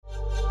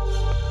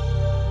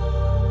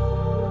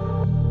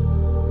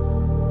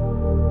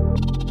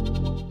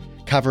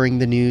Covering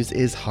the news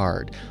is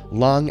hard.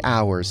 Long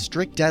hours,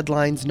 strict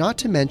deadlines, not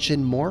to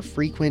mention more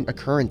frequent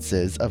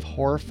occurrences of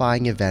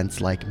horrifying events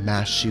like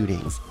mass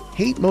shootings,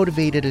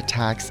 hate-motivated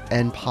attacks,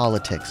 and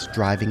politics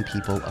driving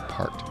people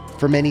apart.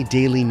 For many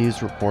daily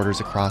news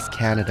reporters across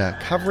Canada,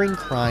 covering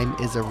crime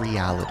is a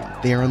reality.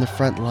 They are on the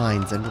front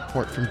lines and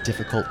report from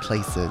difficult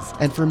places.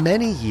 And for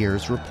many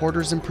years,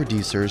 reporters and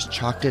producers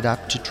chalked it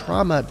up to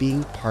trauma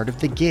being part of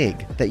the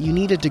gig, that you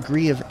need a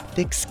degree of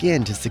thick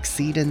skin to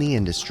succeed in the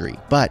industry.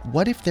 But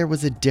what if there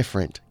was a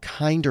different,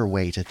 kinder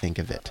way to think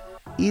of it?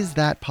 Is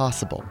that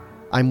possible?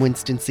 I'm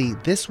Winston C.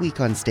 This week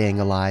on Staying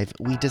Alive,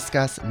 we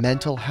discuss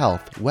mental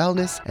health,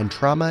 wellness, and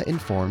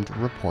trauma-informed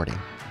reporting.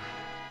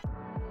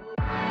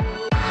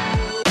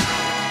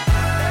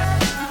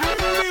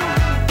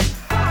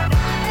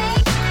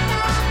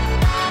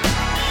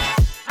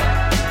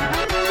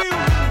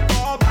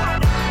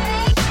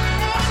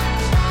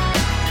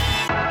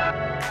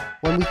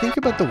 When we think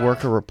about the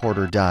work a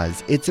reporter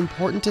does, it's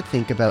important to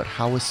think about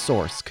how a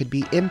source could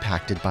be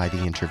impacted by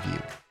the interview.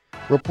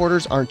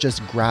 Reporters aren't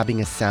just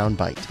grabbing a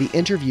soundbite. The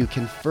interview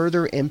can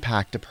further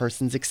impact a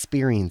person's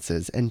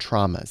experiences and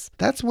traumas.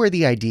 That's where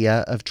the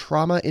idea of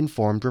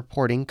trauma-informed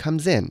reporting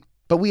comes in.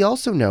 But we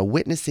also know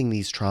witnessing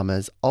these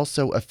traumas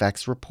also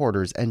affects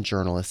reporters and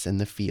journalists in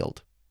the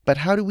field. But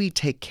how do we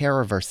take care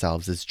of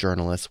ourselves as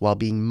journalists while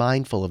being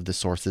mindful of the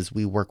sources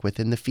we work with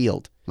in the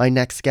field? My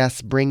next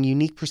guests bring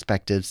unique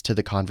perspectives to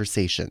the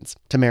conversations.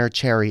 Tamara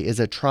Cherry is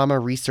a trauma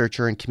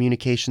researcher and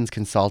communications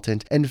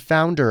consultant and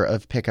founder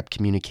of Pickup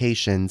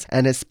Communications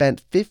and has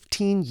spent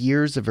 15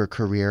 years of her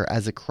career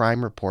as a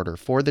crime reporter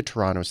for the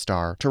Toronto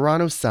Star,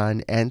 Toronto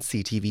Sun, and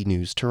CTV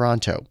News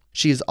Toronto.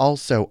 She is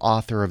also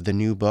author of the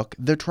new book,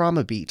 The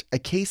Trauma Beat, a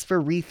case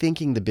for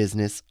rethinking the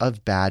business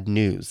of bad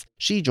news.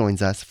 She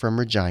joins us from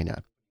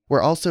Regina.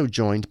 We're also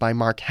joined by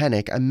Mark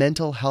Hennick, a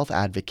mental health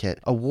advocate,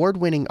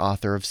 award-winning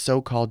author of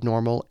So-Called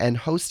Normal, and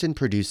host and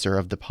producer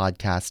of the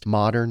podcast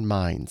Modern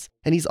Minds.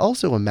 And he's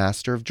also a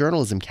Master of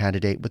Journalism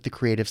candidate with the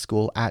Creative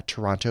School at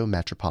Toronto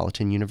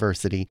Metropolitan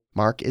University.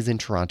 Mark is in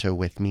Toronto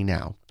with me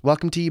now.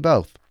 Welcome to you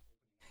both.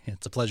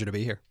 It's a pleasure to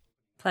be here.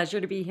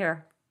 Pleasure to be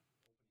here.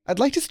 I'd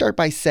like to start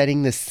by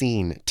setting the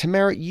scene.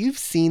 Tamara, you've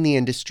seen the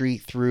industry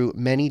through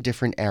many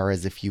different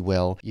eras, if you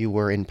will. You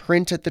were in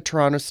print at the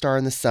Toronto Star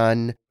and the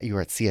Sun. You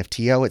were at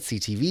CFTO at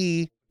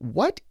CTV.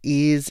 What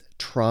is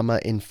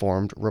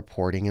trauma-informed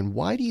reporting, and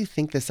why do you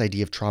think this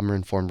idea of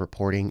trauma-informed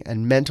reporting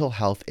and mental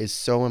health is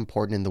so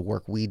important in the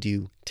work we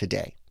do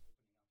today?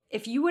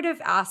 If you would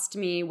have asked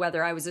me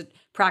whether I was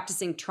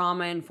practicing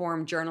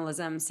trauma-informed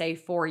journalism, say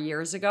 4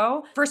 years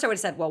ago, first I would have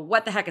said, well,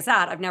 what the heck is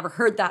that? I've never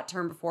heard that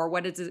term before.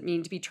 What does it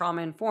mean to be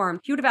trauma-informed?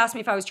 If you would have asked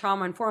me if I was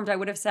trauma-informed, I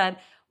would have said,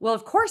 well,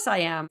 of course I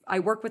am. I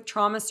work with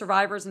trauma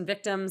survivors and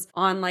victims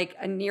on like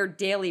a near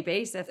daily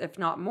basis, if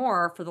not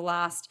more, for the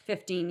last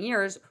 15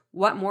 years.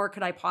 What more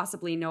could I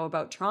possibly know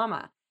about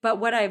trauma? But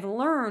what I've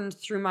learned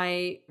through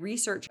my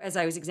research as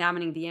I was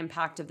examining the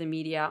impact of the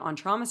media on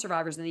trauma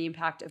survivors and the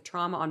impact of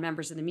trauma on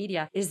members of the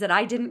media is that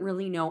I didn't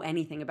really know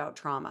anything about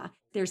trauma.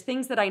 There's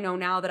things that I know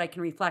now that I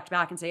can reflect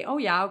back and say, oh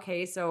yeah,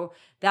 okay, so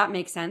that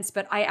makes sense.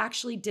 But I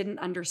actually didn't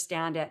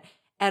understand it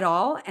at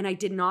all. And I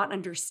did not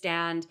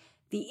understand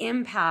the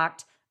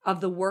impact of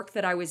the work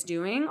that I was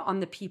doing on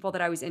the people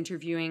that I was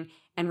interviewing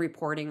and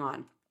reporting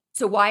on.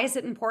 So why is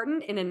it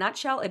important? In a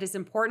nutshell, it is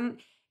important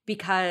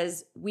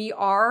because we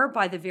are,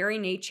 by the very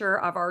nature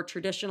of our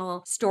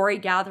traditional story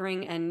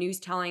gathering and news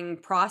telling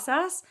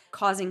process,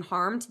 causing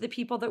harm to the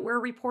people that we're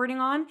reporting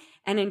on.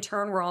 And in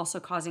turn, we're also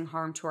causing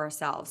harm to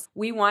ourselves.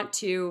 We want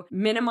to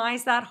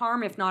minimize that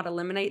harm, if not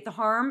eliminate the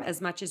harm,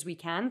 as much as we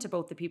can to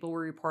both the people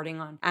we're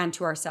reporting on and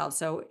to ourselves.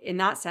 So in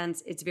that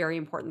sense, it's very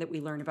important that we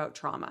learn about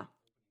trauma.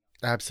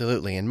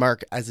 Absolutely. And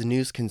Mark, as a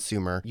news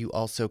consumer, you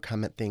also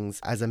come at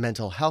things as a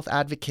mental health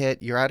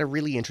advocate. You're at a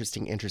really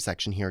interesting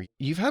intersection here.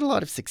 You've had a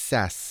lot of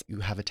success. You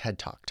have a TED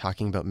Talk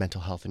talking about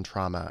mental health and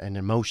trauma and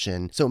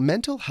emotion. So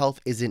mental health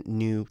isn't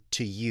new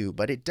to you,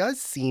 but it does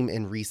seem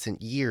in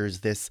recent years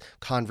this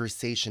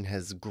conversation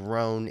has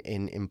grown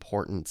in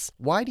importance.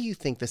 Why do you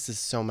think this is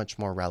so much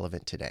more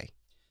relevant today?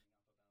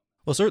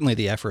 Well, certainly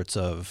the efforts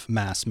of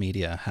mass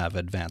media have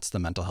advanced the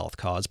mental health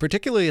cause,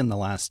 particularly in the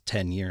last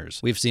 10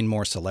 years. We've seen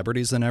more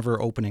celebrities than ever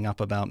opening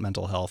up about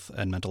mental health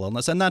and mental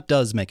illness, and that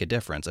does make a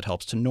difference. It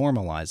helps to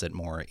normalize it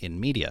more in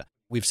media.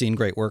 We've seen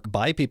great work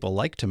by people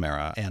like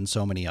Tamara and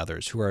so many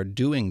others who are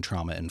doing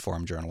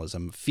trauma-informed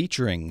journalism,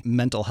 featuring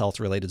mental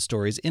health-related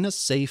stories in a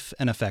safe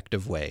and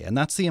effective way. And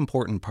that's the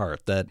important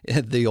part, that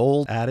the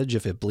old adage,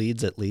 if it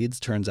bleeds, it leads,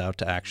 turns out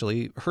to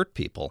actually hurt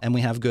people. And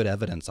we have good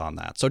evidence on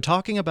that. So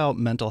talking about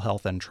mental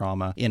health and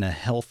trauma in a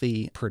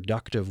healthy,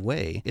 productive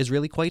way is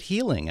really quite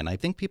healing. And I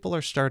think people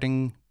are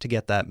starting to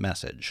get that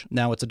message.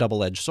 Now, it's a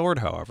double-edged sword,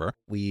 however.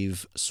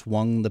 We've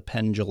swung the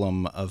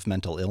pendulum of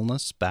mental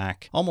illness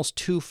back almost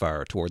too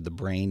far toward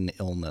the brain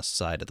illness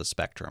side of the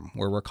spectrum,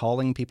 where we're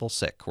calling people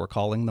sick, we're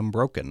calling them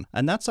broken.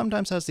 And that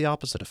sometimes has the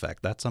opposite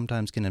effect. That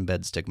sometimes can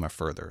embed stigma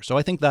further. So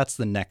I think that's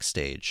the next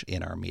stage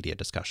in our media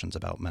discussions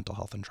about mental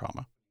health and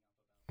trauma.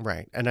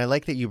 Right. And I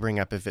like that you bring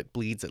up if it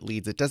bleeds, it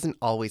leads. It doesn't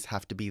always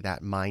have to be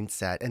that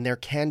mindset. And there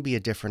can be a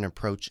different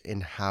approach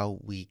in how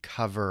we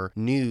cover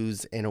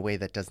news in a way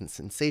that doesn't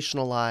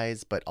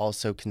sensationalize, but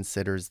also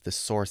considers the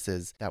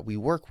sources that we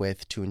work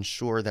with to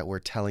ensure that we're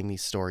telling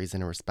these stories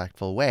in a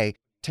respectful way.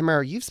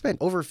 Tamara, you've spent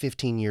over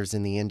 15 years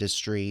in the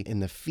industry, in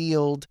the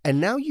field, and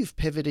now you've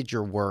pivoted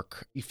your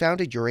work. You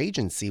founded your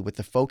agency with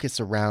the focus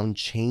around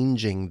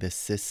changing the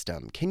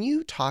system. Can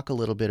you talk a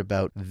little bit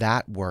about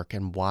that work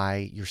and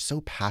why you're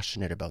so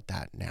passionate about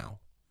that now?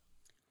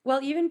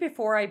 Well, even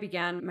before I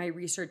began my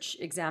research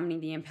examining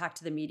the impact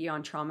of the media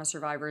on trauma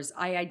survivors,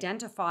 I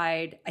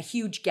identified a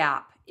huge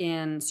gap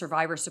in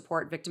survivor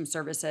support victim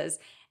services.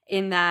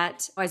 In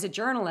that, as a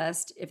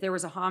journalist, if there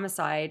was a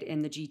homicide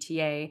in the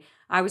GTA,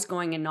 I was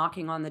going and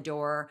knocking on the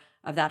door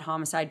of that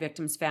homicide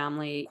victim's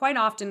family quite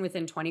often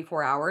within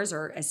 24 hours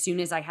or as soon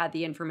as I had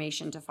the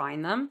information to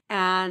find them.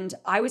 And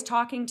I was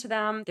talking to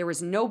them. There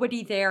was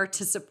nobody there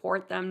to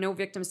support them, no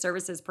victim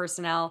services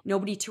personnel,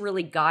 nobody to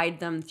really guide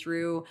them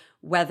through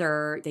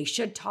whether they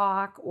should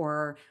talk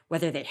or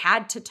whether they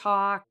had to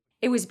talk.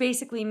 It was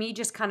basically me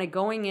just kind of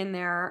going in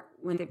there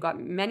when they've got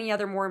many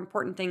other more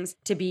important things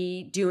to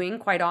be doing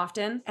quite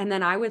often. And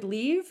then I would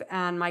leave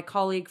and my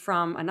colleague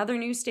from another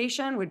news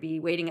station would be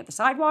waiting at the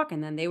sidewalk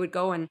and then they would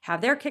go and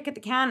have their kick at the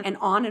can and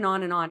on and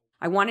on and on.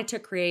 I wanted to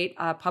create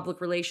a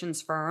public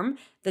relations firm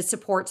that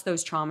supports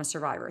those trauma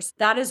survivors.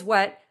 That is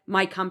what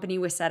my company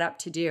was set up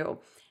to do.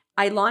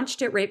 I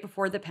launched it right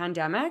before the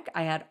pandemic.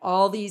 I had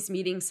all these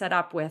meetings set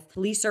up with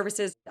police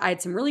services. I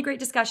had some really great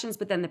discussions,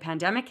 but then the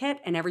pandemic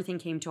hit and everything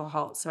came to a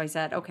halt. So I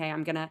said, okay,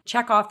 I'm going to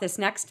check off this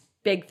next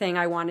big thing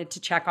I wanted to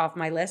check off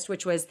my list,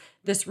 which was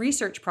this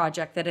research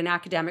project that an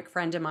academic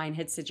friend of mine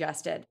had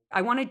suggested.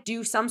 I want to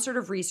do some sort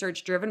of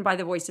research driven by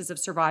the voices of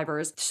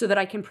survivors so that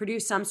I can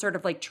produce some sort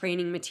of like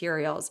training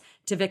materials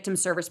to victim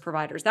service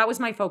providers. That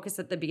was my focus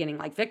at the beginning.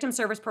 Like victim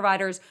service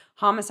providers,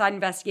 homicide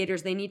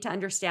investigators, they need to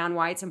understand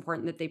why it's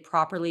important that they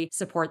properly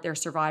support their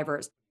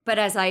survivors. But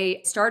as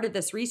I started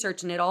this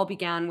research, and it all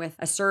began with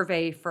a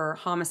survey for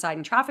homicide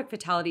and traffic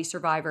fatality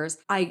survivors,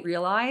 I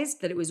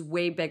realized that it was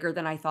way bigger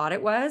than I thought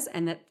it was,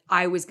 and that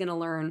I was going to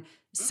learn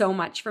so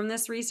much from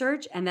this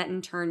research, and that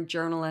in turn,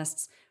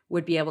 journalists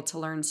would be able to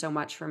learn so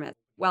much from it.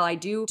 While I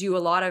do a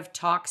lot of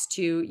talks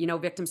to,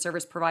 victim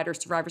service providers,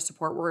 survivor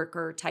support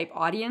worker type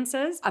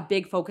audiences, a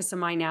big focus of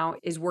mine now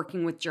is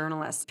working with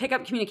journalists.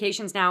 Pickup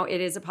Communications now, it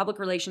is a public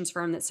relations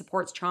firm that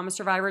supports trauma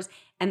survivors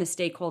and the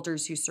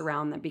stakeholders who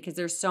surround them, because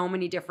there's so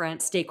many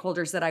different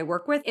stakeholders that I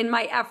work with in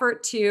my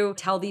effort to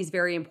tell these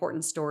very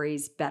important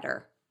stories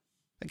better.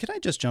 Can I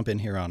just jump in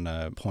here on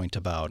a point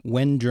about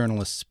when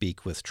journalists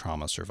speak with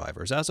trauma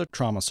survivors? As a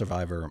trauma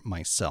survivor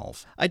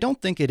myself, I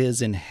don't think it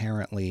is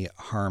inherently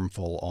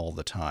harmful all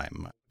the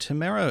time.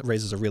 Tamara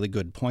raises a really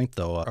good point,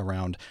 though,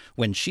 around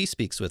when she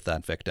speaks with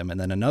that victim and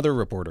then another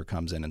reporter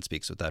comes in and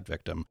speaks with that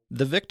victim.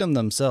 The victim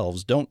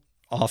themselves don't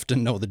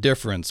often know the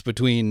difference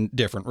between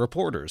different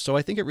reporters. So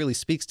I think it really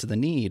speaks to the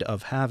need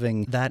of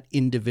having that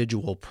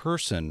individual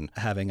person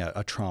having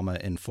a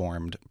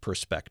trauma-informed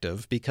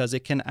perspective, because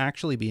it can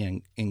actually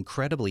be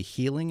incredibly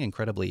healing,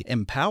 incredibly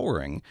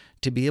empowering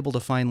to be able to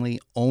finally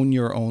own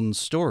your own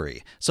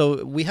story.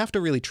 So we have to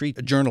really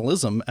treat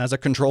journalism as a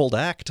controlled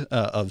act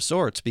of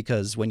sorts,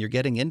 because when you're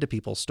getting into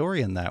people's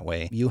story in that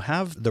way, you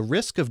have the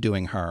risk of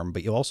doing harm,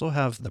 but you also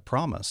have the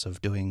promise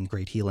of doing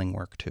great healing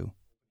work too.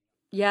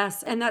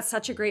 Yes, and that's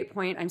such a great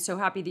point. I'm so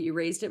happy that you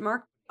raised it,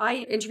 Mark.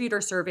 I interviewed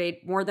or surveyed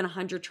more than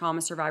 100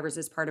 trauma survivors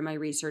as part of my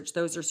research.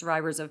 Those are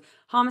survivors of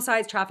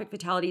homicides, traffic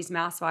fatalities,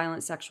 mass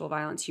violence, sexual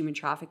violence, human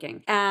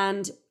trafficking.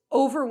 And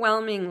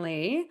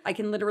overwhelmingly, I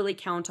can literally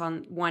count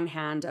on one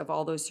hand of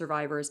all those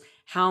survivors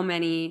how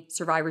many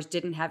survivors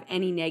didn't have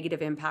any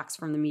negative impacts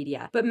from the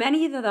media. But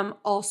many of them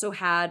also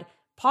had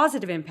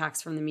positive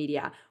impacts from the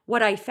media.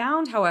 What I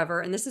found, however,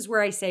 and this is where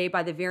I say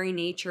by the very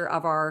nature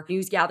of our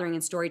news gathering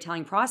and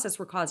storytelling process,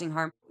 we're causing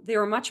harm, they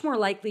were much more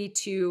likely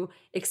to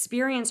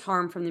experience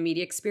harm from the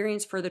media,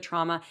 experience further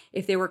trauma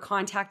if they were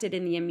contacted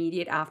in the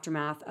immediate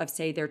aftermath of,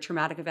 say, their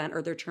traumatic event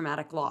or their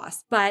traumatic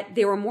loss. But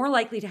they were more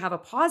likely to have a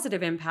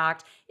positive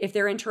impact if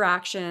their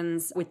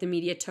interactions with the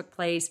media took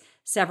place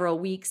several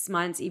weeks,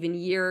 months, even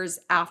years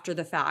after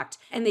the fact.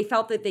 And they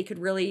felt that they could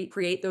really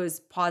create those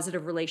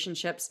positive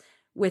relationships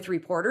with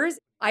reporters.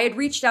 I had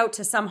reached out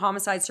to some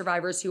homicide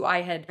survivors who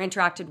I had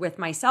interacted with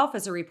myself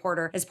as a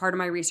reporter as part of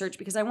my research,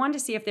 because I wanted to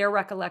see if their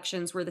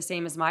recollections were the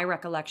same as my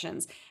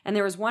recollections. And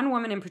there was one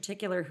woman in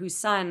particular whose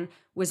son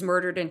was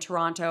murdered in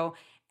Toronto.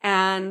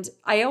 And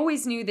I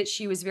always knew that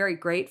she was very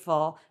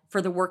grateful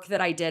for the work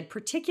that I did,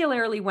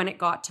 particularly when it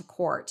got to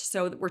court.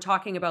 So we're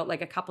talking about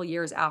like a couple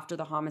years after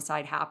the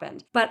homicide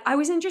happened. But I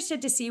was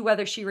interested to see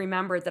whether she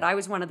remembered that I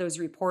was one of those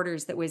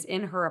reporters that was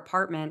in her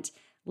apartment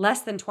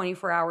less than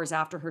 24 hours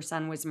after her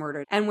son was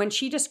murdered. And when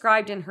she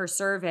described in her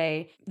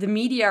survey the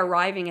media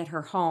arriving at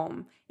her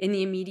home in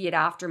the immediate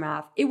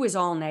aftermath, it was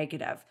all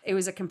negative. It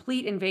was a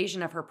complete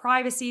invasion of her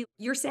privacy.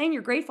 You're saying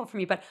you're grateful for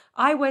me, but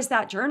I was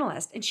that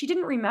journalist, and she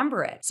didn't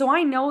remember it. So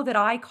I know that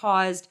I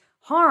caused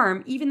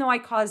harm, even though I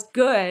caused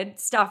good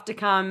stuff to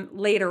come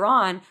later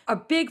on. A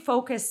big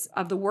focus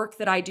of the work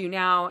that I do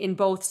now in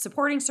both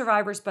supporting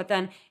survivors, but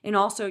then in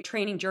also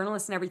training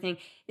journalists and everything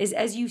is,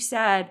 as you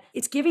said,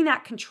 it's giving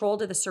that control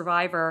to the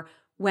survivor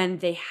when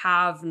they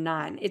have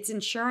none. It's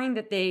ensuring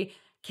that they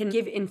can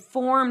give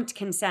informed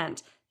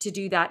consent to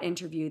do that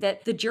interview,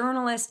 that the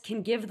journalist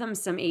can give them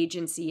some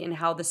agency in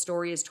how the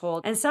story is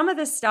told. And some of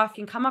this stuff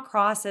can come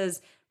across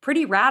as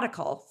pretty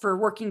radical for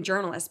working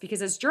journalists,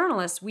 because as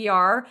journalists, we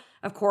are,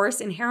 of course,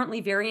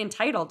 inherently very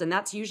entitled. And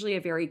that's usually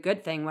a very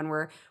good thing when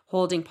we're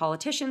holding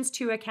politicians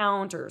to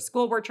account or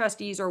school board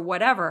trustees or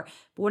whatever.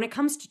 But when it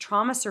comes to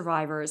trauma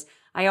survivors,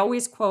 I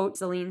always quote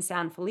Celine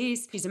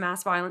Sanfelice. She's a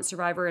mass violence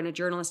survivor and a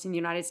journalist in the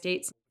United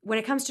States. When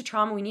it comes to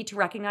trauma, we need to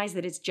recognize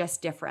that it's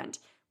just different.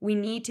 We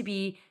need to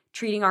be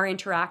treating our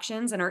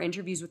interactions and our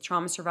interviews with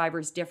trauma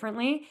survivors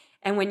differently.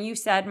 And when you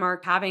said,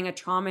 Mark, having a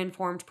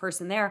trauma-informed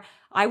person there,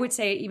 I would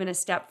say even a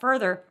step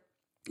further,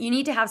 you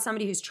need to have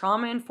somebody who's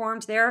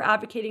trauma-informed there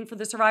advocating for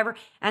the survivor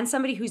and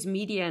somebody who's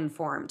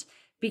media-informed.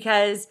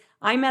 Because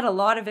I met a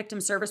lot of victim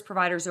service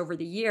providers over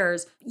the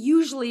years.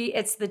 Usually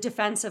it's the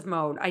defensive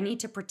mode. I need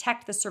to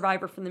protect the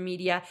survivor from the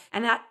media.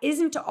 And that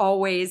isn't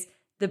always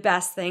the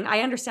best thing.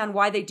 I understand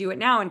why they do it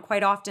now. And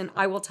quite often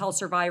I will tell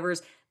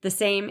survivors the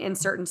same in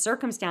certain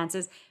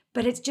circumstances.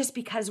 But it's just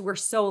because we're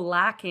so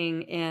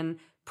lacking in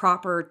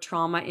proper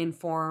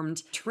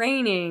trauma-informed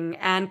training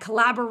and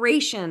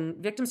collaboration.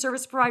 Victim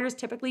service providers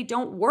typically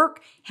don't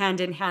work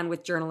hand in hand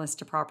with journalists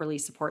to properly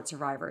support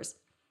survivors.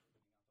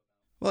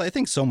 Well, I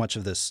think so much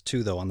of this,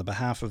 too, though, on the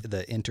behalf of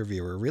the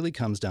interviewer, really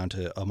comes down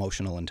to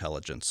emotional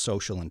intelligence,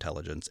 social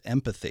intelligence,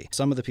 empathy.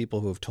 Some of the people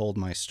who have told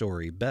my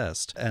story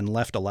best and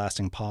left a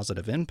lasting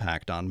positive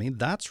impact on me,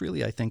 that's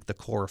really, I think, the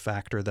core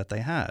factor that they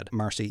had.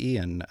 Marcy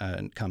Ian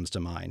comes to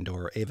mind,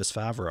 or Avis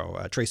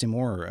Favreau. Tracy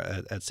Moore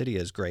at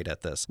Cydia is great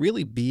at this.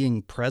 Really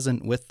being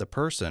present with the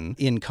person,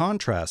 in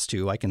contrast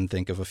to, I can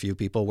think of a few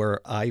people where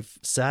I've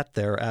sat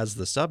there as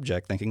the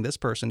subject thinking this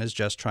person is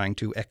just trying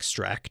to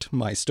extract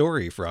my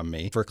story from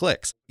me for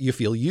clicks. You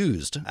feel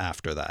used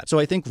after that. So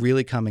I think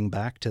really coming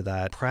back to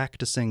that,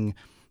 practicing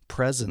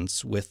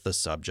presence with the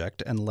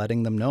subject and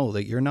letting them know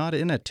that you're not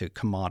in it to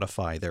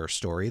commodify their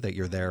story, that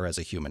you're there as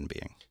a human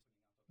being.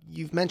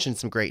 You've mentioned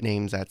some great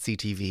names at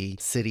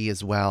CTV, City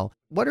as well.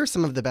 What are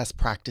some of the best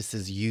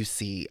practices you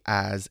see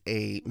as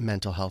a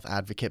mental health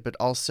advocate, but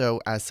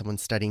also as someone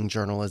studying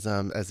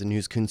journalism, as a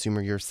news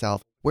consumer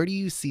yourself? Where do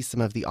you see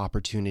some of the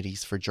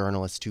opportunities for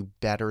journalists to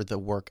better the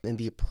work and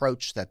the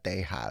approach that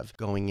they have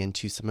going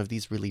into some of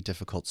these really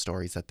difficult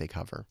stories that they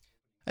cover?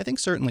 I think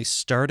certainly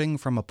starting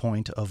from a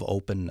point of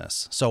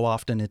openness. So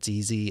often it's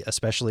easy,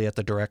 especially at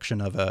the direction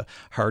of a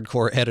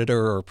hardcore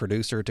editor or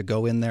producer, to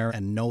go in there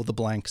and know the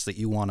blanks that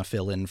you want to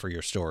fill in for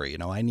your story. You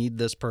know, I need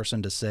this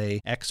person to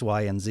say X,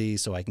 Y, and Z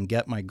so I can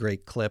get my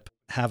great clip,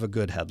 have a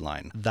good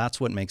headline.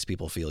 That's what makes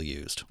people feel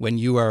used when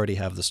you already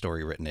have the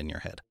story written in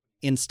your head.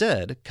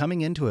 Instead,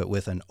 coming into it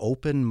with an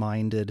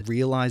open-minded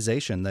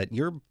realization that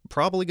you're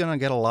probably going to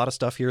get a lot of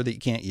stuff here that you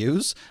can't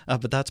use,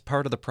 but that's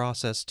part of the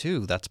process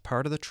too. That's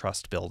part of the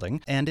trust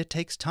building, and it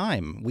takes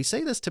time. We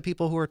say this to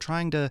people who are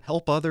trying to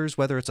help others,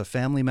 whether it's a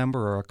family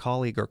member or a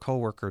colleague or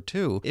coworker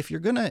too. If you're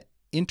going to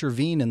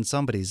intervene in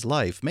somebody's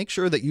life, make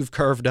sure that you've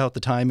carved out the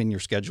time in your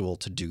schedule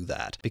to do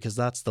that, because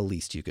that's the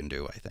least you can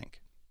do, I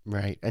think.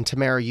 Right. And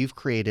Tamara, you've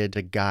created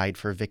a guide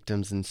for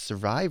victims and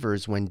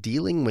survivors when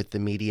dealing with the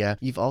media.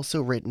 You've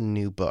also written a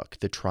new book,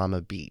 The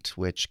Trauma Beat,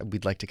 which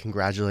we'd like to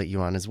congratulate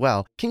you on as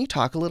well. Can you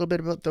talk a little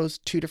bit about those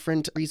two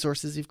different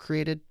resources you've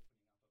created?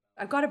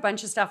 I've got a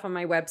bunch of stuff on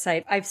my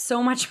website. I have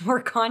so much more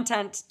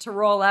content to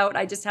roll out.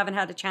 I just haven't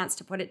had a chance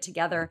to put it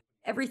together.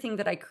 Everything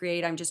that I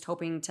create, I'm just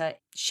hoping to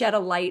shed a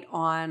light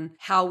on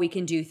how we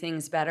can do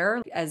things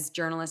better as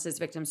journalists, as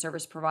victim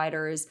service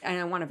providers. And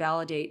I want to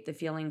validate the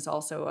feelings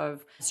also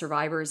of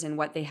survivors and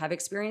what they have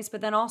experienced.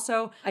 But then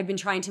also, I've been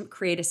trying to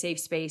create a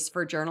safe space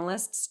for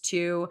journalists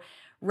to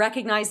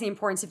recognize the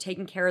importance of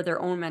taking care of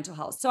their own mental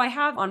health. So I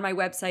have on my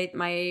website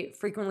my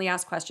frequently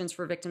asked questions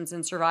for victims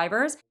and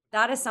survivors.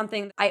 That is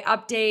something I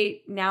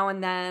update now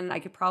and then. I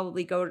could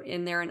probably go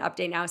in there and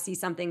update now, see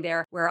something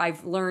there where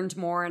I've learned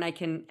more and I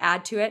can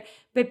add to it.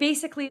 But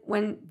basically,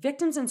 when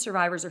victims and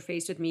survivors are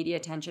faced with media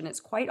attention,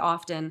 it's quite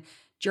often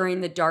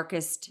during the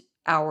darkest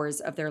hours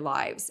of their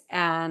lives.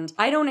 And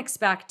I don't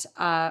expect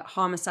a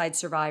homicide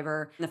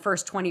survivor in the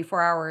first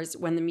 24 hours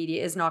when the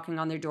media is knocking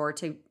on their door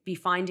to be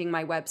finding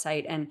my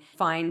website and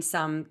find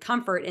some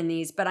comfort in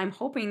these. But I'm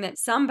hoping that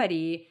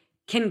somebody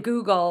can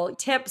Google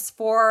tips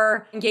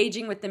for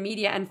engaging with the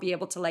media and be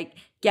able to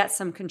get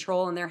some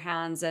control in their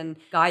hands and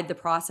guide the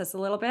process a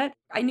little bit.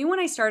 I knew when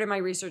I started my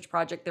research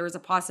project, there was a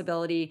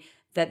possibility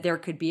that there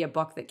could be a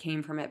book that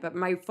came from it. But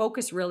my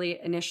focus really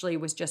initially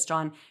was just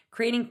on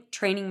creating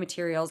training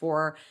materials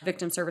for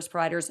victim service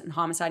providers and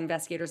homicide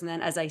investigators. And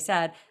then, as I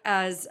said,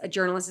 as a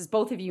journalist, as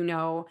both of you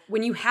know,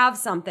 when you have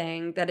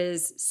something that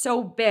is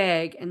so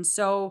big and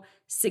so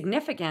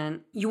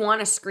significant, you want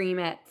to scream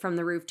it from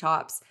the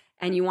rooftops.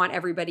 and you want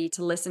everybody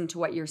to listen to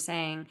what you're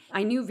saying.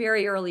 I knew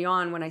very early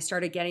on when I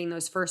started getting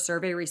those first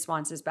survey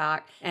responses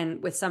back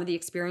and with some of the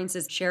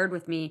experiences shared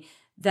with me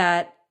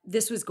that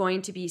this was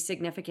going to be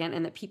significant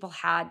and that people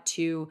had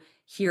to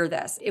hear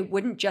this. It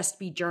wouldn't just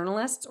be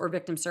journalists or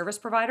victim service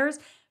providers,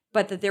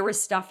 but that there was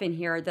stuff in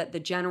here that the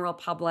general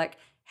public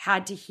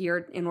had to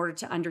hear in order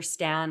to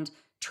understand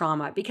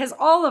trauma, because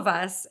all of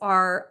us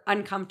are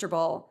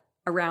uncomfortable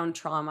around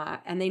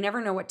trauma and they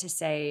never know what to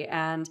say.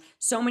 And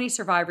so many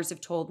survivors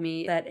have told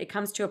me that it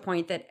comes to a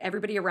point that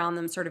everybody around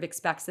them sort of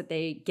expects that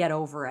they get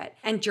over it.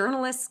 And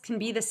journalists can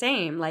be the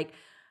same. Like,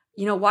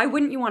 why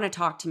wouldn't you want to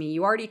talk to me?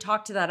 You already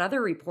talked to that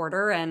other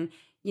reporter and,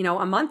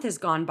 a month has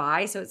gone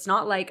by. So it's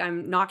not like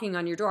I'm knocking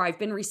on your door. I've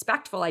been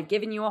respectful. I've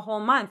given you a whole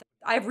month.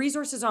 I have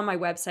resources on my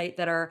website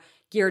that are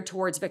geared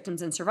towards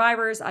victims and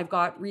survivors. I've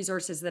got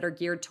resources that are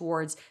geared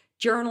towards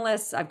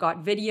journalists. I've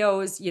got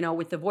videos,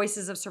 with the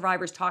voices of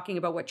survivors talking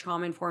about what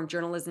trauma-informed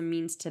journalism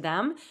means to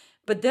them.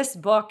 But this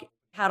book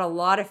had a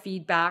lot of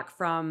feedback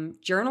from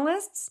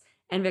journalists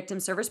and victim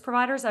service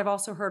providers. I've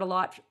also heard a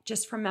lot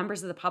just from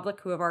members of the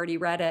public who have already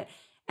read it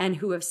and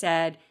who have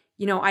said,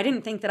 I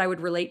didn't think that I would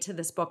relate to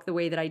this book the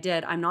way that I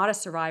did. I'm not a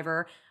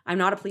survivor. I'm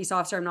not a police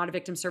officer. I'm not a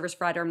victim service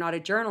provider. I'm not a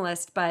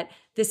journalist. But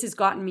this has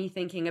gotten me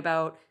thinking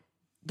about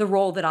the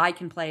role that I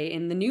can play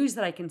in the news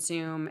that I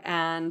consume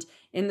and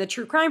in the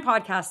true crime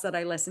podcasts that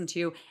I listen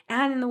to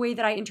and in the way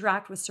that I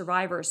interact with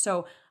survivors.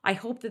 So I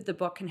hope that the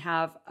book can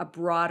have a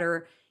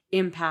broader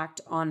impact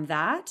on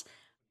that.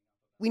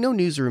 We know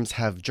newsrooms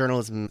have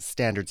journalism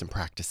standards and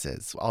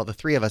practices. All the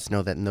three of us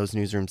know that in those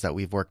newsrooms that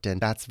we've worked in,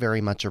 that's very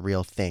much a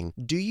real thing.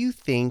 Do you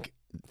think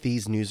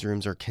these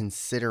newsrooms are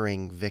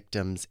considering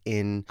victims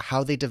in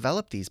how they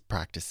develop these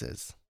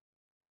practices?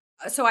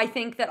 So I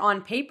think that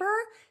on paper,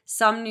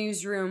 some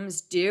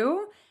newsrooms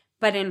do,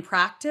 but in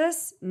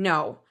practice,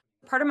 no.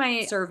 Part of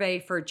my survey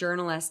for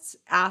journalists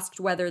asked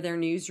whether their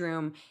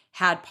newsroom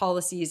had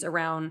policies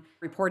around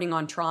reporting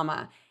on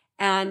trauma.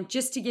 And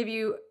just to give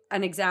you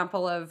an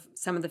example of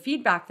some of the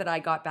feedback that I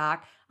got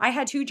back, I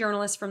had 2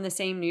 journalists from the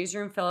same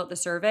newsroom fill out the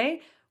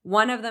survey.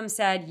 One of them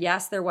said,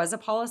 yes, there was a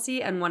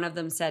policy, and one of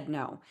them said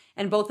no.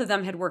 And both of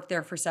them had worked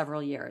there for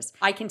several years.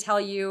 I can tell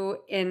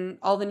you in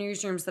all the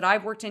newsrooms that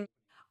I've worked in,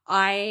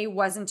 I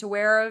wasn't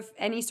aware of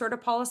any sort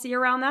of policy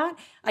around that.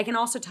 I can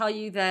also tell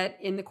you that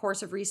in the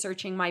course of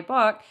researching my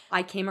book,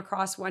 I came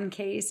across one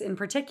case in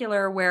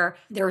particular where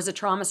there was a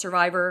trauma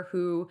survivor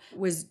who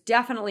was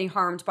definitely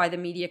harmed by the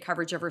media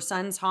coverage of her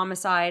son's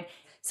homicide.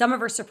 Some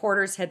of her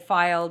supporters had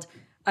filed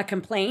a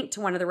complaint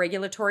to one of the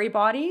regulatory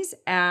bodies,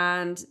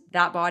 and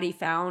that body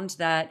found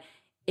that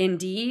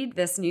indeed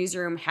this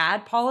newsroom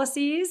had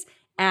policies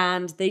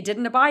and they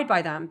didn't abide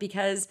by them,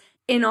 because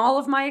in all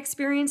of my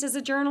experience as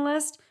a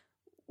journalist,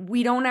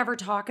 we don't ever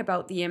talk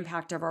about the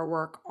impact of our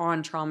work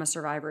on trauma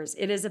survivors.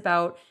 It is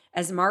about,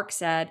 as Mark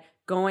said,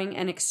 going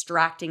and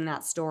extracting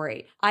that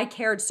story. I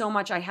cared so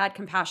much. I had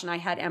compassion. I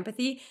had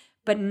empathy,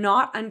 but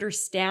not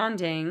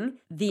understanding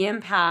the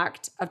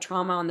impact of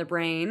trauma on the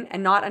brain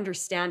and not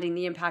understanding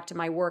the impact of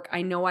my work,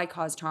 I know I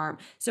caused harm.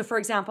 So for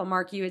example,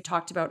 Mark, you had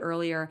talked about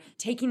earlier,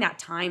 taking that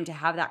time to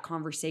have that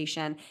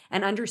conversation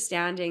and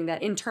understanding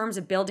that in terms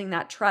of building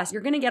that trust,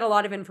 you're going to get a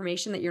lot of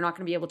information that you're not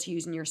going to be able to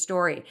use in your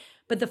story.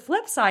 But the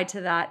flip side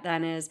to that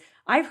then is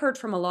I've heard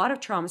from a lot of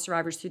trauma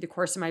survivors through the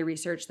course of my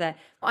research that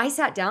I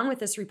sat down with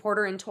this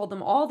reporter and told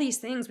them all these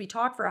things. We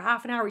talked for a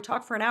half an hour, we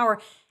talked for an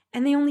hour,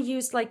 and they only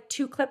used like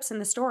 2 clips in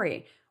the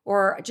story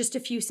or just a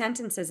few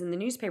sentences in the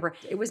newspaper.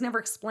 It was never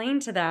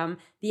explained to them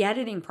the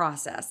editing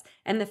process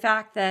and the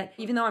fact that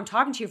even though I'm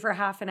talking to you for a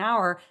half an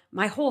hour,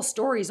 my whole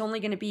story is only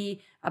going to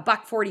be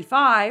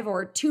 $1.45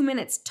 or 2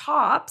 minutes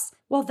tops.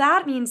 Well,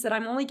 that means that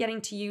I'm only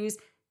getting to use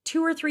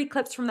 2 or 3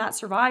 clips from that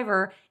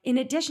survivor in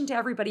addition to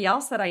everybody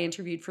else that I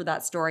interviewed for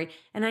that story.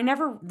 And I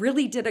never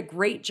really did a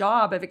great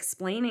job of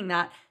explaining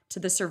that to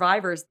the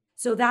survivors.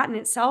 So that in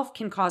itself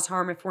can cause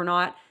harm if we're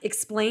not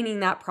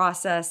explaining that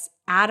process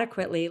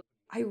adequately.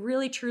 I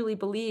really, truly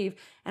believe,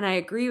 and I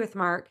agree with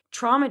Mark,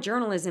 trauma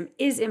journalism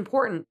is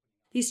important.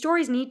 These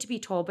stories need to be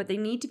told, but they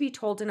need to be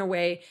told in a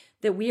way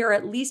that we are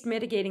at least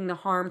mitigating the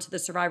harm to the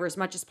survivor as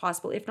much as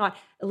possible, if not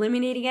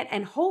eliminating it,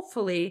 and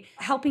hopefully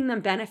helping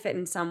them benefit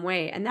in some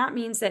way. And that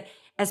means that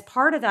as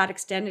part of that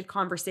extended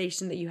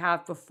conversation that you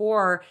have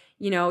before,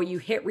 you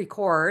hit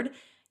record,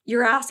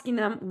 you're asking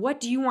them,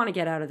 what do you want to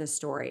get out of this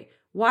story?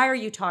 Why are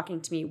you talking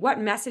to me? What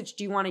message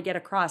do you want to get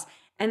across?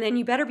 And then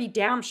you better be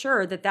damn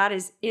sure that that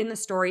is in the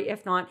story,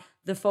 if not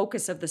the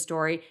focus of the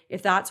story,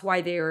 if that's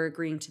why they are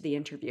agreeing to the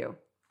interview.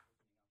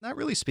 That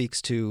really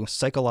speaks to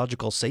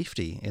psychological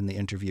safety in the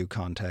interview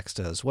context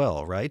as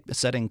well, right?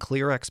 Setting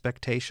clear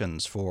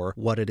expectations for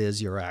what it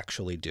is you're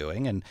actually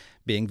doing and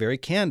being very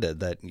candid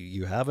that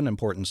you have an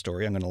important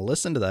story. I'm going to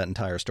listen to that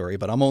entire story,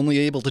 but I'm only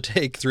able to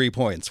take 3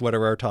 points. What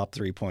are our top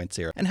 3 points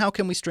here? And how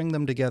can we string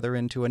them together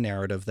into a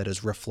narrative that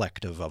is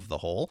reflective of the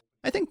whole?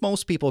 I think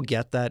most people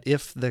get that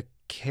if the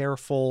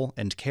careful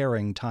and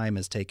caring time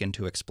is taken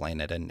to explain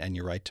it. And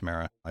you're right,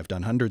 Tamara. I've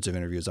done hundreds of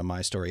interviews on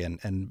my story,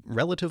 and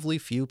relatively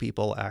few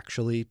people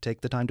actually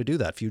take the time to do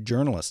that. Few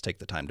journalists take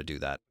the time to do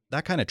that.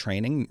 That kind of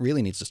training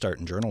really needs to start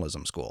in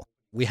journalism school.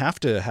 We have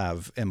to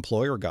have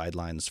employer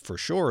guidelines for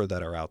sure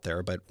that are out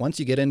there, but once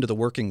you get into the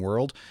working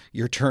world,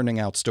 you're turning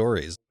out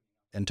stories.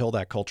 Until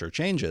that culture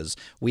changes,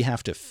 we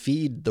have to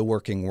feed the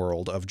working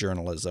world of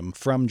journalism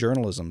from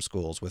journalism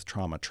schools with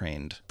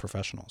trauma-trained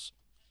professionals.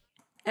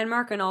 And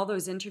Mark, in all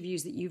those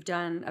interviews that you've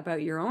done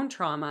about your own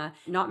trauma,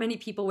 not many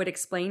people would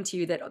explain to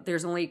you that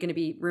there's only going to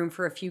be room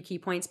for a few key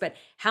points, but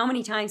how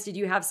many times did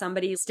you have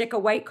somebody stick a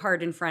white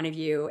card in front of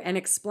you and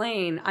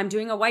explain, I'm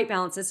doing a white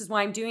balance, this is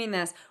why I'm doing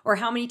this? Or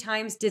how many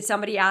times did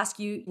somebody ask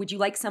you, would you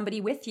like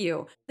somebody with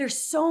you? There's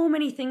so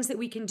many things that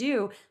we can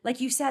do. Like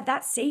you said,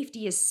 that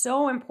safety is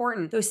so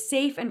important. Those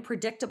safe and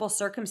predictable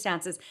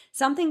circumstances.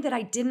 Something that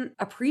I didn't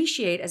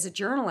appreciate as a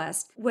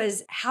journalist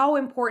was how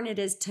important it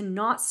is to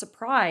not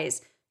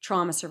surprise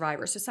trauma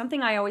survivors. So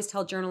something I always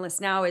tell journalists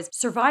now is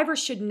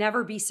survivors should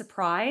never be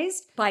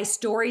surprised by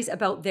stories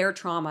about their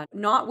trauma,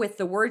 not with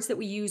the words that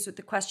we use, with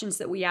the questions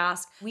that we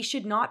ask. We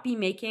should not be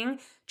making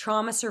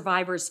trauma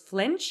survivors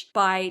flinch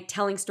by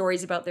telling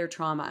stories about their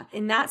trauma.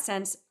 In that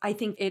sense, I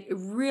think it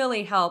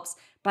really helps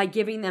by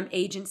giving them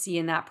agency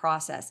in that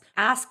process.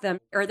 Ask them,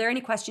 are there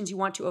any questions you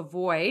want to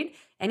avoid?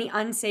 Any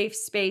unsafe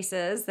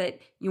spaces that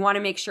you want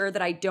to make sure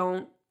that I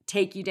don't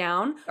take you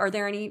down? Are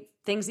there any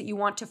things that you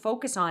want to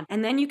focus on?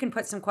 And then you can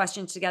put some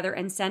questions together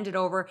and send it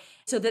over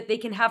so that they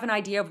can have an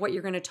idea of what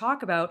you're going to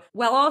talk about,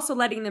 while also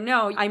letting them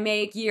know, I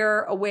may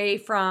gear away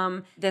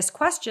from this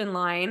question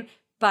line,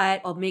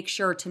 but I'll make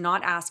sure to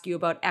not ask you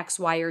about X,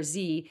 Y, or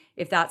Z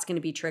if that's going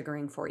to be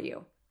triggering for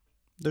you.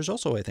 There's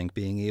also, I think,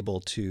 being able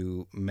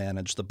to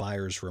manage the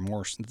buyer's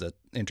remorse that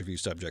interview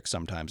subjects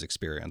sometimes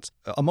experience.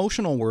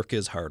 Emotional work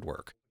is hard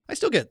work. I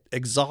still get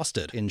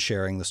exhausted in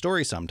sharing the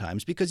story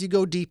sometimes because you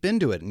go deep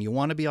into it and you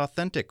want to be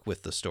authentic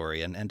with the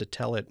story and to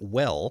tell it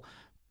well.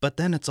 But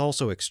then it's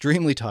also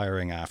extremely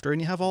tiring after, and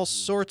you have all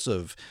sorts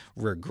of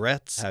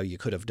regrets, how you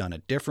could have done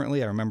it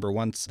differently. I remember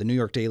once the New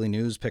York Daily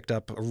News picked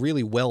up a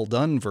really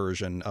well-done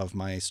version of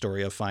my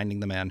story of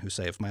finding the man who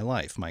saved my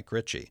life, Mike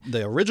Ritchie.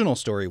 The original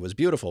story was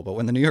beautiful, but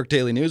when the New York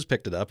Daily News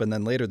picked it up, and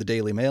then later the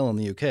Daily Mail in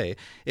the UK,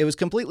 it was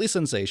completely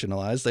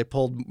sensationalized. They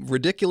pulled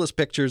ridiculous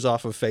pictures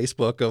off of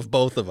Facebook of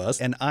both of us,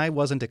 and I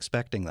wasn't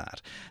expecting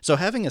that. So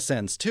having a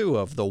sense, too,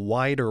 of the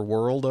wider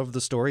world of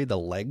the story, the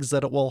legs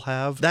that it will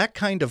have, that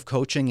kind of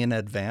coaching in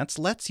advance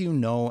lets you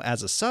know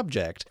as a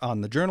subject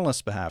on the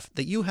journalist's behalf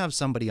that you have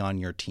somebody on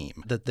your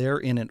team, that they're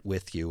in it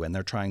with you and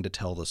they're trying to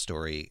tell the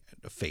story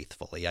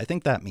faithfully. I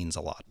think that means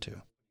a lot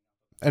too.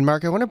 And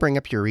Mark, I want to bring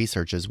up your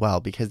research as well,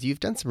 because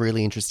you've done some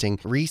really interesting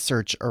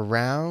research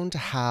around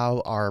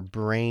how our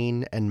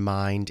brain and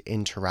mind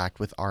interact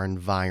with our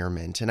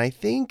environment. And I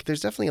think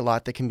there's definitely a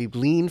lot that can be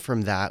gleaned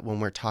from that when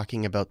we're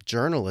talking about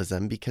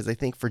journalism, because I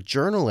think for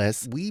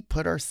journalists, we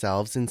put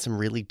ourselves in some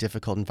really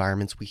difficult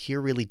environments. We hear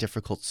really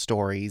difficult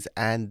stories,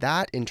 and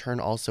that in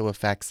turn also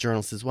affects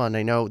journalists as well. And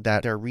I know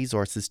that there are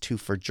resources too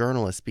for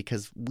journalists,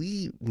 because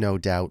we no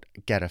doubt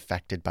get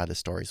affected by the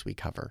stories we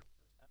cover.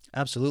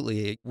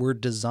 Absolutely. We're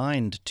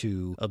designed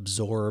to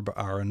absorb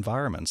our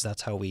environments.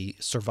 That's how we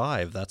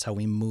survive. That's how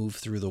we move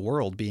through the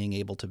world, being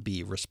able to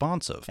be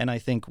responsive. And I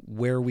think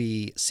where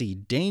we see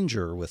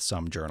danger with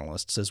some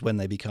journalists is when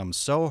they become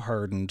so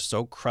hardened,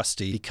 so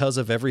crusty because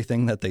of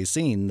everything that they've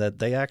seen, that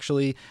they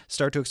actually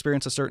start to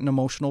experience a certain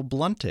emotional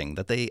blunting,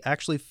 that they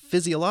actually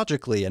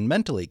physiologically and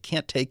mentally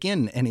can't take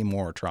in any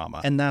more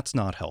trauma. And that's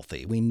not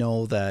healthy. We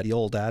know that the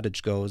old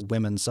adage goes,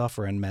 women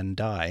suffer and men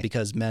die,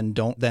 because men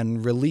don't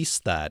then release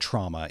that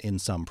trauma in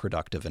some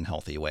productive and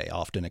healthy way.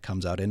 Often it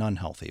comes out in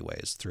unhealthy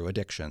ways through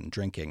addiction,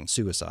 drinking,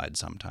 suicide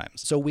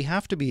sometimes. So we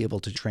have to be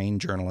able to train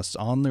journalists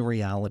on the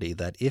reality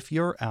that if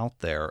you're out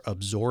there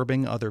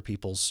absorbing other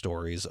people's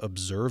stories,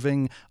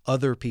 observing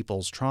other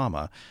people's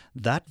trauma,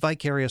 that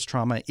vicarious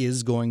trauma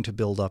is going to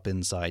build up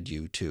inside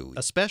you too,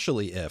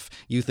 especially if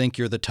you think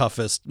you're the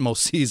toughest,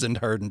 most seasoned,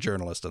 hardened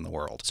journalist in the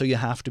world. So you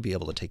have to be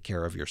able to take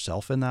care of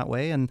yourself in that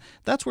way, and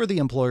that's where the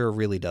employer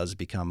really does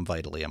become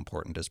vitally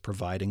important, is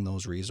providing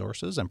those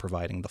resources and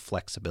providing the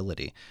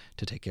flexibility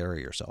to take care of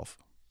yourself.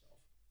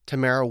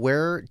 Tamara,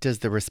 where does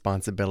the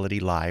responsibility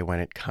lie when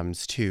it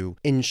comes to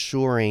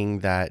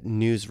ensuring that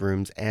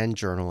newsrooms and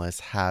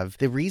journalists have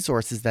the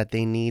resources that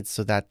they need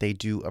so that they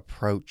do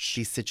approach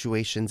these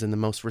situations in the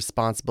most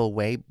responsible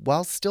way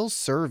while still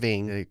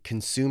serving the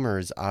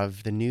consumers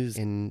of the news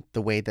in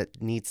the way that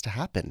needs to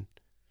happen?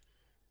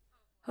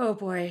 Oh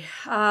boy.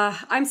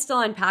 I'm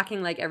still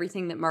unpacking like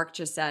everything that Mark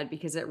just said,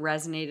 because it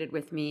resonated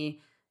with me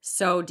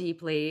so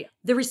deeply.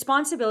 The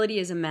responsibility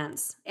is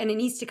immense, and it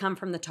needs to come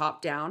from the top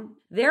down.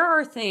 There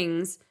are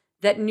things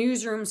that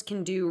newsrooms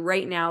can do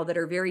right now that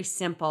are very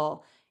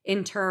simple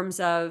in terms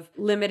of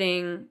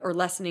limiting or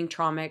lessening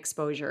trauma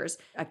exposures.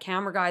 A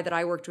camera guy that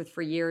I worked with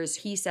for years,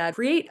 he said,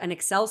 create an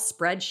Excel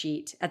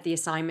spreadsheet at the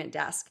assignment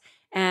desk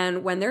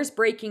And when there's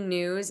breaking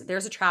news,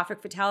 there's a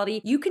traffic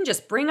fatality, you can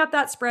just bring up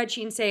that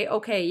spreadsheet and say,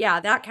 okay, yeah,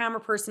 that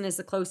camera person is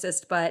the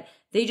closest, but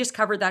they just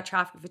covered that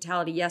traffic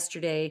fatality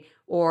yesterday.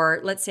 Or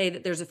let's say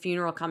that there's a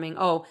funeral coming.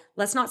 Oh,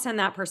 let's not send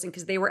that person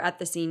because they were at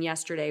the scene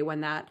yesterday when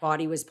that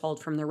body was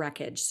pulled from the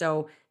wreckage.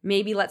 So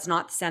maybe let's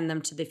not send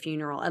them to the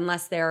funeral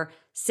unless they're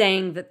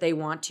saying that they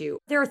want to.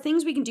 There are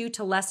things we can do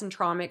to lessen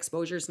trauma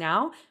exposures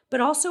now,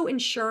 but also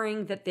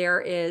ensuring that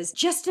there is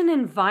just an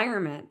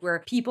environment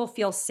where people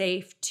feel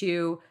safe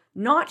to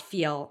not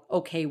feel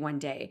okay one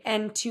day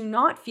and to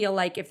not feel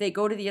like if they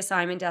go to the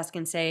assignment desk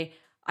and say,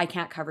 I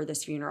can't cover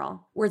this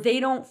funeral, where they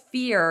don't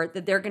fear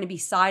that they're going to be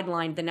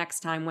sidelined the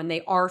next time when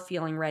they are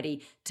feeling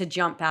ready to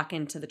jump back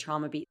into the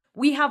trauma beat.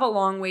 We have a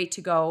long way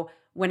to go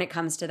when it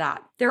comes to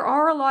that. There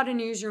are a lot of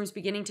newsrooms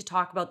beginning to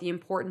talk about the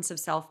importance of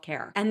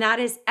self-care, and that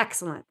is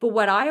excellent. But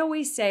what I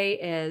always say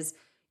is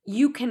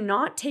you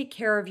cannot take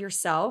care of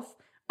yourself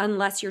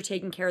unless you're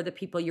taking care of the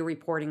people you're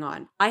reporting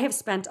on. I have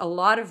spent a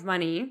lot of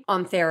money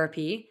on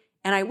therapy,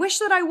 and I wish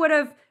that I would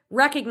have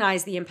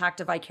recognized the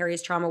impact of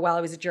vicarious trauma while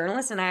I was a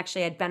journalist, and I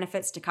actually had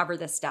benefits to cover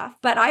this stuff.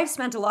 But I've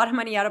spent a lot of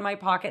money out of my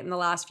pocket in the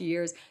last few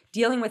years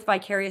dealing with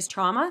vicarious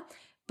trauma,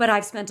 but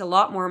I've spent a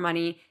lot more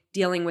money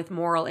dealing with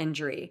moral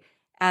injury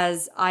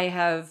as I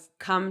have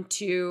come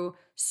to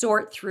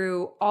sort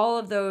through all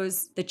of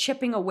those, the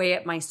chipping away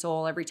at my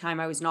soul every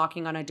time I was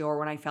knocking on a door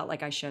when I felt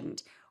like I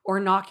shouldn't, or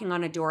knocking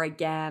on a door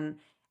again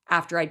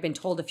after I'd been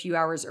told a few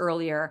hours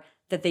earlier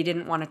that they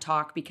didn't want to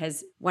talk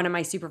because one of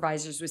my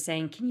supervisors was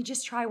saying, can you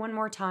just try one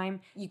more time?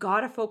 You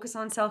got to focus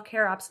on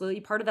self-care.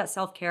 Absolutely. Part of that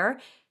self-care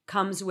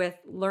comes with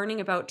learning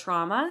about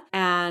trauma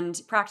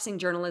and practicing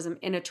journalism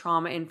in a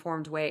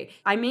trauma-informed way.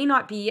 I may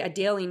not be a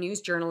daily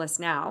news journalist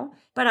now,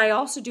 but I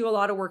also do a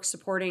lot of work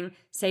supporting,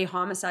 say,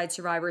 homicide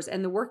survivors.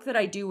 And the work that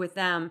I do with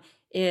them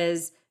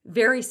is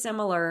very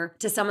similar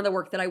to some of the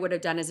work that I would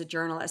have done as a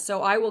journalist.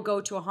 So I will go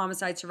to a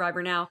homicide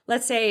survivor now.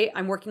 Let's say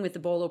I'm working with the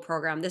BOLO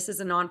program. This is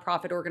a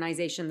nonprofit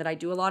organization that I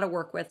do a lot of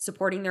work with,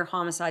 supporting their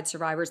homicide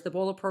survivors. The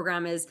BOLO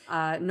program is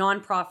a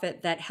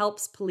nonprofit that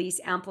helps police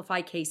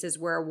amplify cases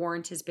where a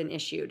warrant has been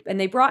issued. And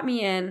they brought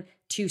me in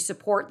to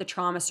support the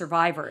trauma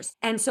survivors.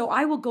 And so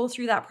I will go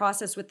through that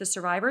process with the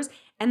survivors.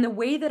 And the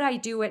way that I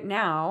do it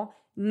now,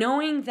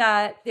 knowing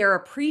that they're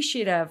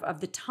appreciative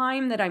of the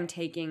time that I'm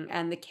taking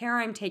and the care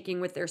I'm taking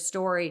with their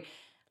story,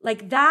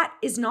 like that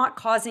is not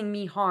causing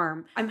me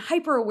harm. I'm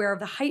hyper aware of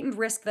the heightened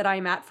risk that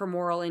I'm at for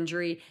moral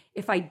injury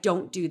if I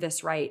don't do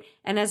this right.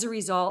 And as a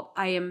result,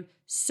 I am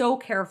so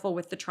careful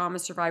with the trauma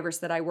survivors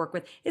that I work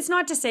with. It's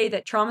not to say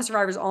that trauma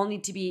survivors all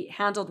need to be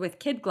handled with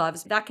kid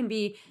gloves. That can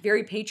be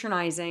very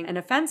patronizing and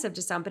offensive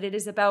to some, but it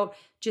is about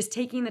just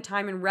taking the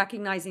time and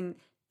recognizing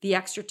the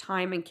extra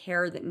time and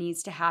care that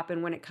needs to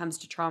happen when it comes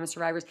to trauma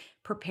survivors,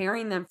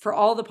 preparing them for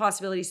all the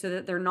possibilities so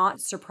that they're not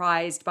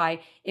surprised by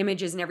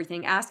images and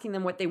everything, asking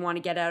them what they want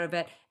to get out of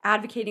it,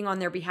 advocating on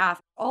their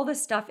behalf. All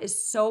this stuff is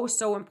so,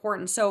 so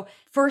important. So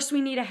first,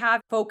 we need to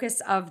have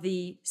focus of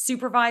the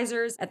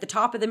supervisors at the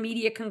top of the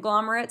media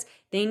conglomerates.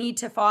 They need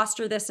to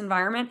foster this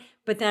environment,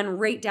 but then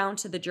right down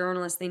to the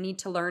journalists, they need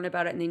to learn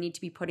about it and they need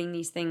to be putting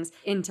these things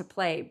into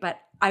play. But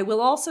I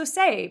will also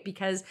say,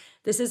 because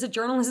this is a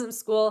journalism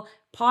school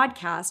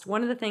podcast,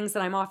 one of the things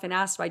that I'm often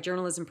asked by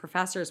journalism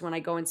professors when I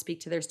go and speak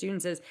to their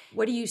students is,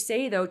 what do you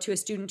say though to a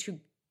student who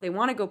they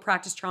want to go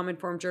practice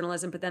trauma-informed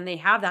journalism, but then they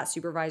have that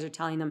supervisor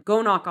telling them,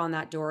 go knock on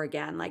that door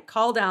again, like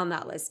call down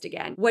that list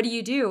again. What do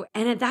you do?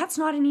 And that's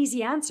not an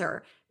easy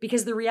answer,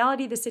 because the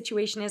reality of the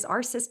situation is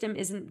our system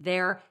isn't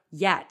there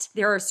yet.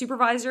 There are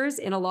supervisors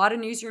in a lot of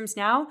newsrooms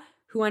now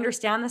who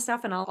understand this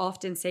stuff. And I'll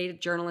often say to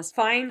journalists,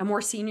 find a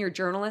more senior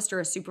journalist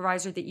or a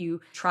supervisor that you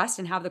trust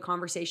and have the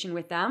conversation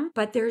with them.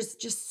 But there's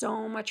just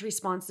so much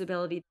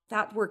responsibility.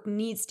 That work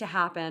needs to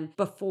happen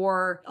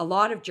before a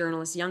lot of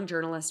journalists, young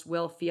journalists,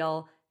 will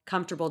feel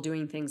comfortable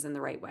doing things in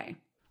the right way.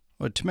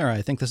 Well, Tamara,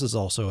 I think this is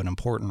also an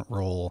important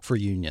role for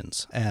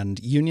unions.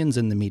 And unions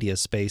in the media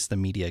space, the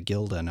Media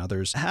Guild and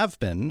others, have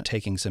been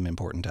taking some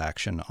important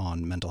action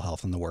on mental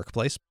health in the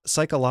workplace.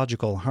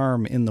 Psychological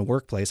harm in the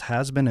workplace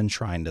has been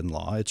enshrined in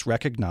law. It's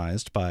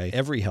recognized by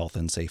every health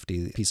and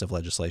safety piece of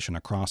legislation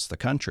across the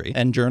country.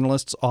 And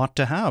journalists ought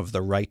to have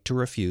the right to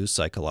refuse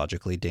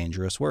psychologically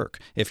dangerous work.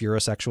 If you're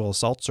a sexual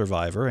assault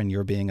survivor and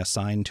you're being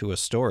assigned to a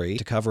story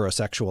to cover a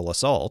sexual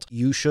assault,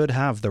 you should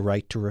have the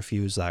right to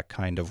refuse that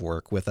kind of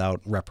work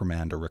without reprimand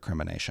or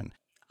recrimination.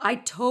 I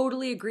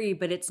totally agree,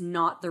 but it's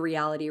not the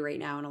reality right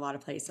now in a lot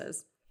of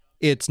places.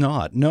 It's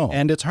not, no.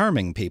 And it's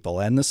harming people.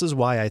 And this is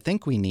why I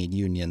think we need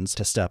unions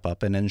to step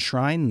up and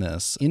enshrine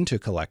this into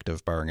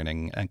collective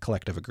bargaining and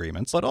collective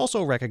agreements, but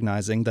also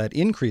recognizing that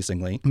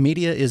increasingly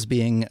media is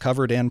being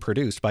covered and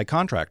produced by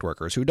contract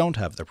workers who don't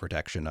have the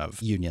protection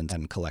of unions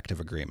and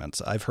collective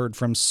agreements. I've heard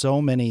from so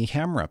many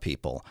camera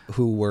people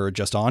who were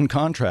just on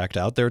contract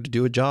out there to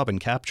do a job and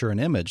capture an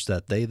image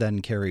that they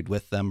then carried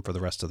with them for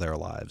the rest of their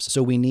lives.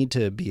 So we need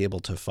to be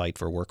able to fight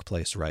for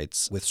workplace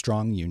rights with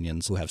strong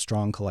unions who have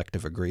strong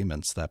collective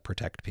agreements that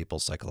protect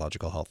people's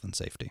psychological health and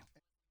safety.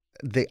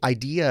 the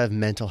idea of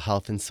mental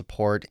health and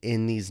support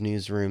in these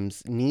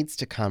newsrooms needs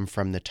to come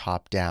from the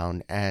top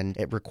down, and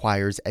it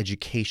requires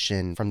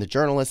education from the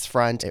journalist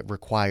front. It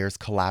requires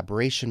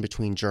collaboration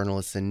between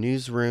journalists and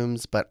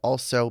newsrooms, but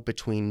also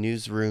between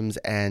newsrooms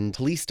and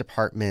police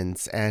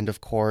departments, and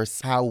of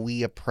course, how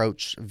we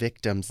approach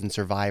victims and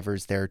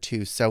survivors there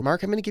too. So,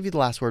 Mark, I'm going to give you the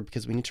last word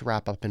because we need to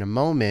wrap up in a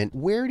moment.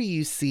 Where do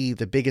you see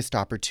the biggest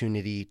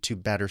opportunity to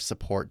better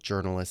support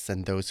journalists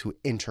and those who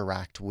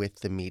interact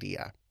with the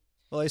media?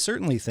 Well, I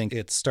certainly think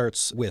it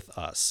starts with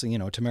us.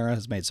 Tamara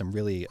has made some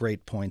really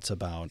great points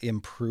about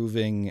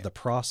improving the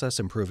process,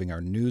 improving our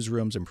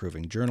newsrooms,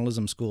 improving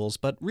journalism schools.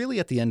 But really,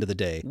 at the end of the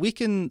day, we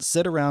can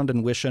sit around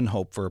and wish and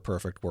hope for a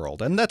perfect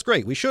world. And that's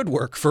great. We should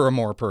work for a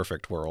more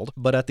perfect world.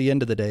 But at the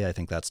end of the day, I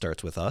think that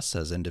starts with us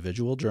as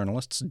individual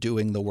journalists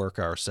doing the work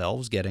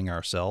ourselves, getting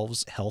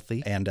ourselves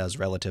healthy and as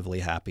relatively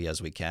happy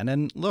as we can.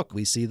 And look,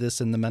 we see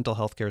this in the mental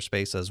health care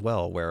space as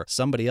well, where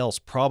somebody else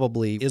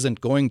probably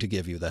isn't going to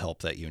give you the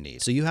help that you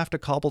need. So you have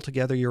to cobble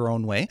together your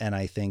own way. And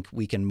I think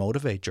we can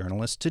motivate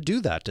journalists to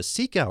do that, to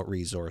seek out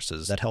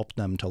resources that help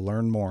them to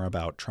learn more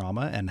about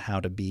trauma and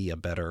how to be a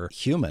better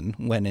human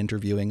when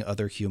interviewing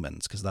other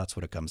humans, because that's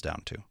what it comes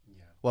down to.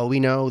 Well, we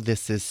know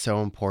this is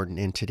so important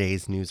in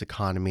today's news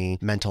economy.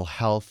 Mental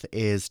health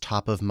is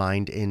top of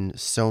mind in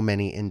so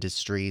many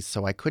industries,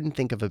 so I couldn't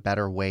think of a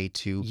better way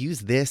to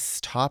use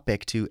this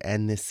topic to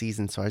end this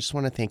season. So I just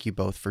want to thank you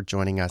both for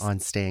joining us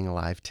on Staying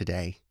Alive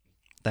today.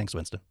 Thanks,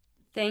 Winston.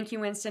 Thank you,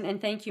 Winston, and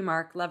thank you,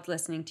 Mark. Loved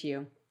listening to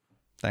you.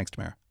 Thanks,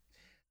 Tamara.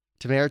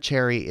 Tamara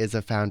Cherry is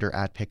a founder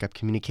at Pickup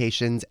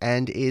Communications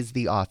and is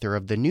the author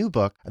of the new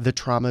book, The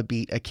Trauma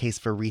Beat, A Case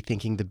for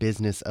Rethinking the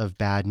Business of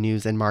Bad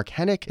News. And Mark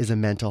Hennick is a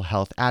mental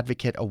health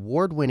advocate,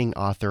 award-winning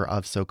author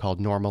of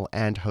So-Called Normal,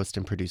 and host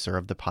and producer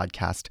of the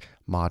podcast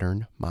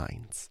Modern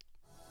Minds.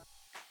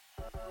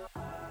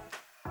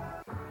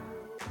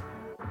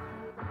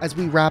 As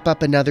we wrap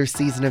up another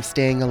season of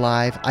Staying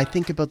Alive, I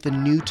think about the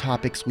new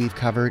topics we've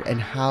covered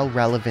and how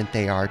relevant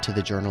they are to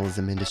the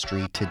journalism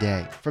industry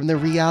today. From the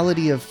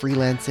reality of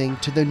freelancing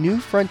to the new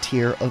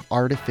frontier of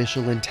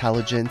artificial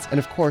intelligence and,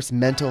 of course,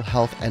 mental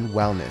health and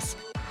wellness.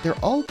 They're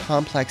all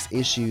complex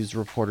issues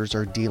reporters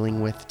are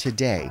dealing with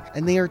today,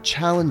 and they are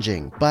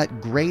challenging,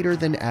 but greater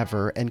than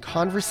ever, and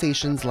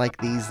conversations like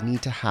these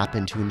need to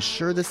happen to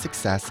ensure the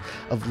success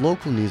of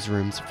local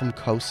newsrooms from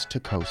coast to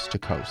coast to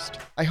coast.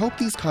 I hope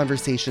these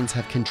conversations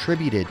have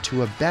contributed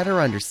to a better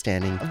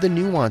understanding of the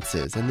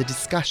nuances and the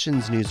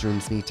discussions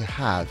newsrooms need to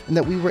have, and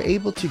that we were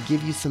able to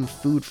give you some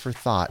food for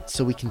thought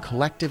so we can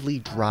collectively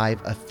drive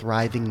a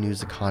thriving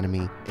news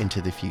economy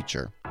into the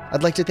future.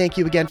 I'd like to thank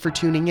you again for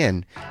tuning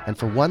in, and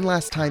for one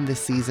last time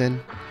this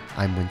season,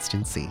 I'm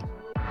Winston C.